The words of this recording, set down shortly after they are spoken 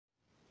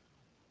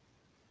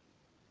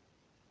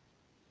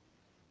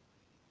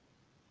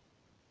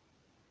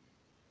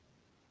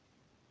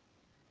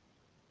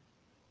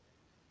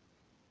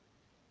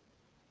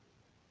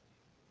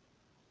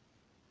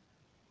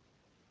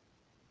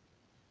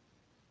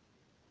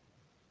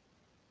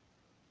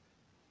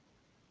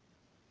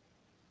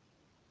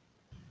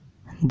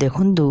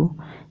देखु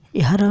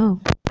यार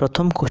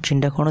प्रथम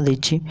क्वेश्चन कौन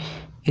देती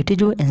ये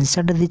जो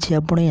एनसरटा देती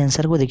आप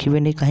एनसर को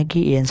देखिए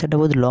कहीं एनसरटा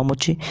बहुत लंब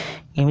अच्छी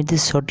एमती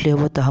सर्टली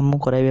हम ताहा मुझे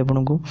कराइबी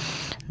आपन को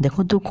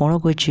देखो कौन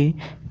कही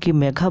कि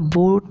मेगा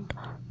बुक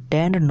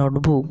 10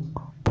 नोटबुक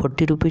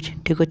 40 रुपीज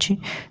ठीक अच्छे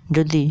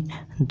जदि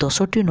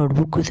 10टी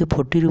नोटबुक को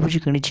 40 रुपीज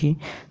किणी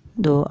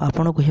तो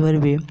आपड़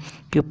कहींपारे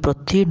कि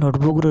प्रति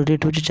नोटबुक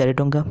रेट हूँ 4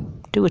 टंका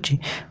ठीक अच्छे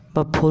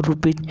 4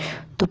 रुपीज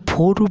तो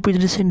 4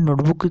 रुपीज से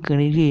नोटबुक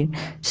किणिकी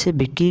से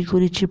बिक्री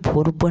कर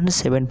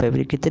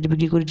 4.75 केते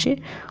बिक्री कर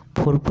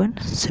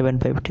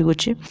 4.75 ठीक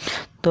अच्छे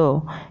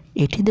तो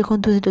ये देखो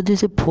जदि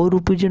से 4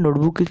 रुपीज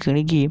नोटबुक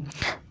किणिकी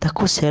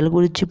सेल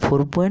कर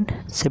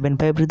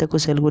 4.75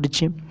 सेल कर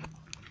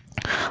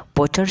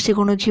पचार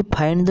कौन कि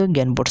फाइंड द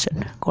गेन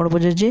परसेंट कौन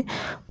पचार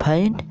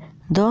फाइंड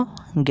द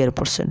गेन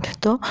परसेंट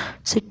तो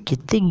से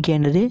केते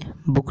गेन रे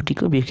बुकटी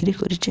को बिक्री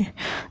करिचे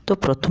तो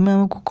प्रथम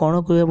हमको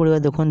कौन कह पड़ा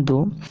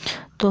देखु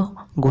तो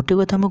गोटे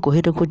कथा मैं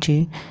कही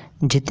रखुची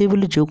जिते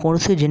बेले जो कौन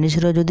से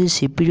जिनसर जदि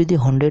सीपी जदि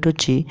 100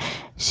 अच्छी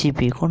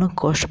सीपी कौन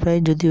कॉस्ट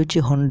प्राइस जदि अच्छी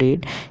 100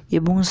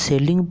 एवं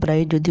सेलिंग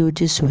प्राइस जदि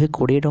अच्छी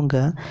 120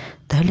 टंका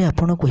ताहले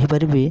आपण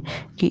कहींपारे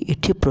कि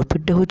इठी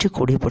प्रॉफिट होची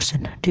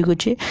 20% ठीक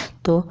अच्छे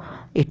तो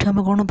ये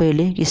आम कौन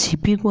पाइले कि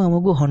सीपी को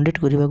आमको 100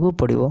 करने को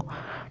पड़ो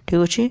ठीक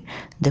अच्छे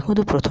देखो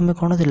तो प्रथम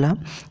कौन थी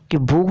कि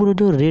बुक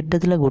जो रेटा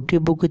था गोटे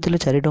बुक होता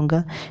 4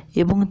 टंका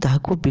एवं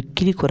ताको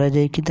बिक्री करा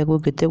जाए कि ताको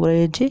केते करा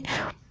जाए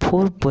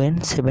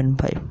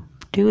 4.75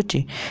 ठीक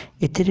अच्छे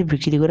एते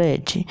बिक्री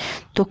कराई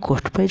तो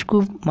कॉस्ट प्राइस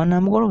को मान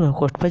आम कौन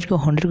कॉस्ट प्राइस को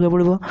 100 करने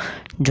पड़ो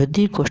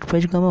जदि कॉस्ट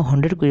प्राइस को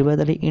आम 100 करवा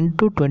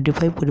इंटू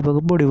 25 करने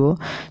पड़ो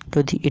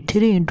जदि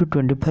एठे इंटू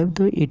 25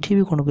 तो ये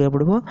भी कौन करा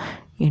पड़ो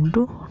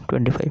इंटू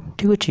 25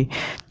 ठीक अच्छे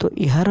तो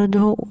यार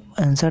जो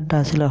आंसरटा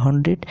आसला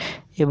 100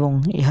 एवं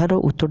यार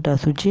उत्तरटा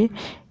आसूची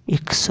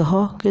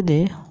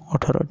 118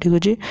 ठीक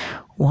अच्छे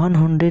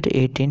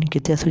 118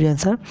 केते आसूची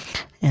आंसर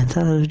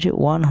आसूची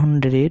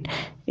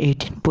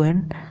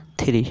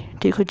 118.3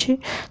 ठीक अच्छे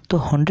तो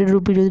 100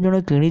 रुपीज जब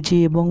जन किणी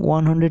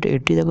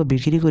 180 तक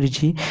बिक्री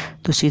करी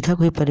तो सीधा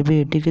कही पारे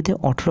ये के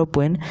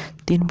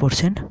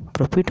 18.3%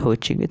 प्रॉफिट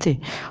होची के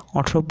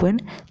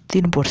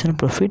 18.3%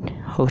 प्रॉफिट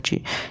होची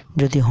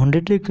जदि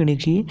 100 रे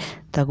किणिकी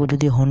ताको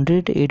जदि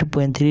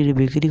 108.3 रे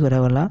बिक्री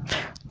करागला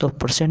तो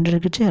परसेंटेज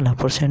किछि हला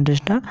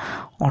परसेंटेजटा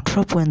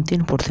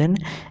 18.3%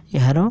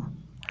 यार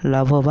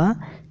लाभ बा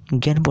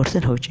गेन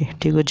परसेंट होची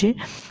ठीक अच्छे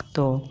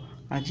तो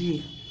आज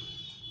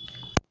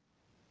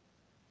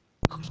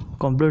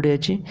कंप्लीट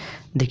होती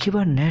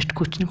देखा नेक्स्ट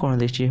क्वेश्चन कौन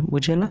देखिए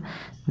बुझेगा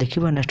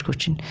देखा नेक्स्ट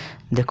क्वेश्चन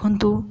देखु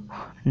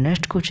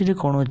नेक्स्ट क्वेश्चन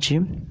कौन अच्छी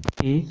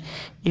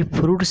ये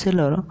फ्रूट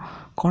सेलर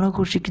कौन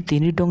कर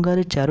 3 टंकार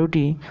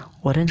 4टी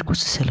ऑरेंज को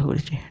सेल कर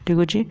ठीक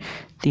अच्छे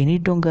 3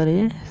 टंकार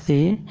से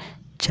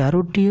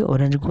 4टी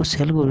ऑरेंज को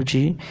सेल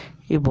करुच्ची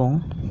एवं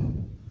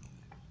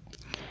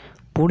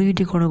पुणी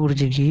ये कौन कर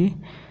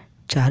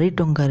 4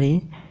 टंकार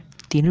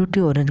 3टी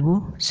ऑरेंज को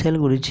सेल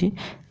करुच्ची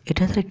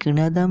एटा तार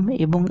किणा दाम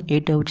एवं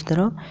एटा हूँ तार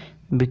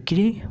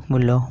बिक्री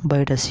मूल्य बा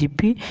एटा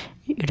सीपी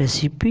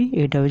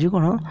एटा हूँ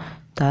कौन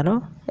तार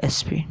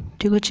एसपी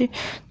ठीक अच्छे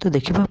तो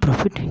देखा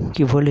प्रॉफिट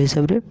किभली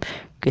हिसाब से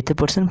केते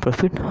परसेंट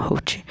प्रॉफिट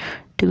होची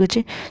ठीक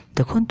अच्छे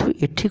देखो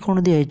ये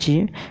कौन दिखाई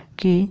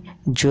कि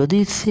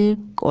जदि से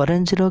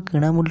ऑरेंज रो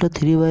किणा मूल्य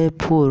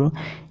 3/4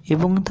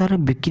 एवं तार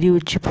बिक्री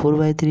होची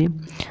 4/3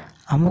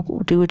 आमको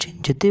ठीक अच्छे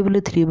जिते बेले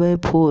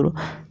 3/4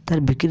 तार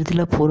बिक्री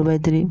थिला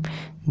 4/3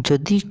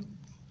 जदि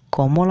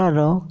कमलार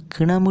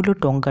किणा मूल्य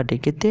टंकाटे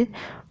केते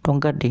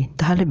टंकाटे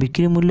ताहले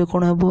बिक्री मूल्य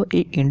कौन हम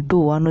ये इंटू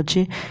 1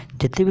 अच्छे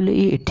जिते बेले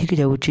ये एठिक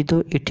जाऊँगी तो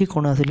ये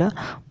कौन आसला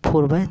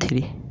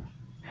 4/3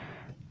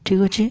 ठीक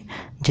अच्छे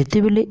जिते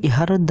बेले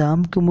यार दाम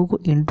कि मुझको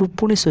इंटू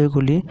पुणी 100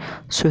 कली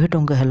 100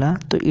 टंका है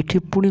तो ये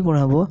पुणी कौन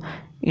हम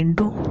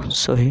इंटू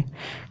 100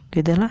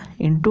 केते हला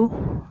इंटू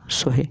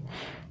 100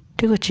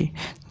 ठीक अच्छे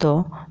तो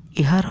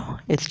यार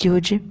एतकी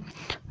होची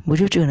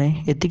बुझे कि नहीं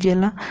एतिक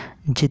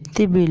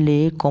जिते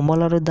बेले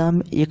कमलार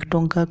दाम 1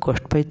 टंका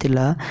कॉस्ट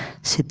पाइला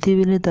सेते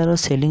बेले तार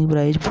सेलिंग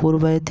प्राइस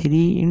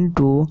 4/3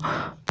 इंटू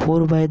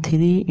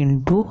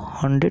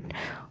 100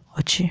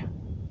 अच्छी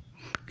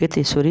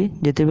केते सॉरी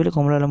जिते बेले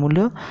कमलार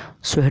मूल्य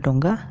 100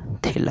 टंका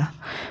थिला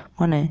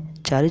माने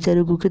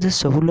 4 को केते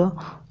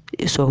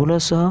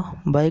 1600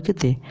 बाय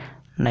केते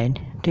 9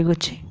 ठीक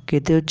अच्छे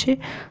केते अच्छे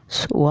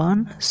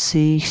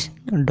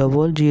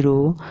 1600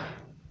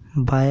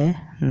 बाय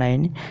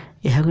 9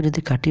 यहाँ को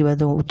जब काटा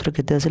तो उत्तर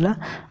केते आसला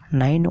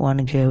 9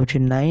 1 के हूँ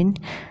 9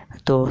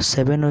 तो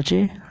 7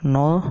 अच्छे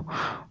 9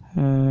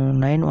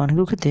 9 1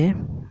 को केते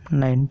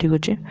 9 ठीक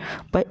अच्छे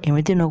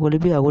एमती न कले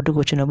भी आ गोटे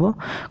क्वेश्चन हम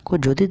को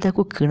जदि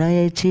ताको किणा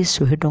जाइए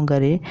 100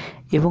 टंकार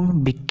एवं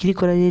बिक्री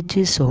करा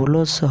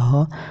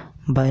 1600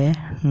 बाय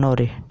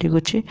 9 ठीक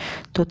अच्छे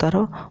तो तार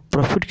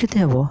प्रॉफिट केते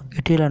हम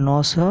ये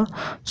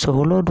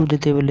 916 रु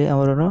जिते बेले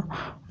आमर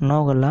 9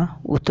 गला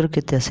उत्तर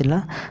केते आसला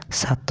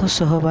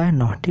 700 बाय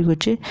 9 ठीक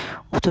अच्छे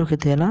उत्तर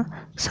केते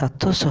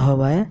 700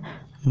 बाय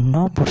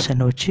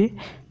 9% होची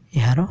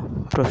यार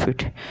प्रॉफिट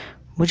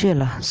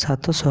बुझीगला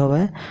 700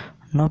 बाय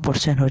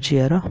 9% होची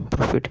यार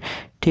प्रॉफिट।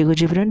 ठीक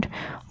अच्छे फ्रेंड,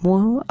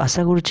 मु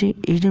आशा करुँची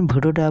ये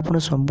भिडियोटा आप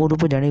संपूर्ण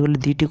रूप जानीगले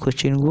दुईटी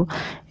क्वेश्चन को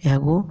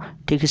यहाँ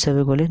ठीक हिसाब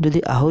से गले। जदि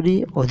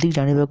आहरी अधिक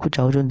जानवा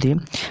चाहते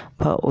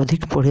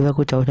अधिक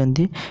पढ़ा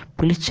चाहते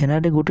प्लीज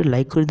चैनल गोटे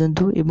लाइक कर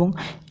दिंतु एवं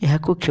यहाँ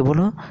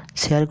केवल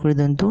शेयर कर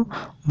दिंतु।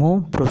 मु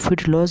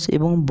प्रॉफिट लॉस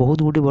एवं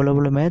बहुत गोटे भल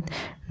भल मैथ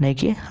नहीं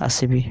कि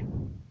आसबी।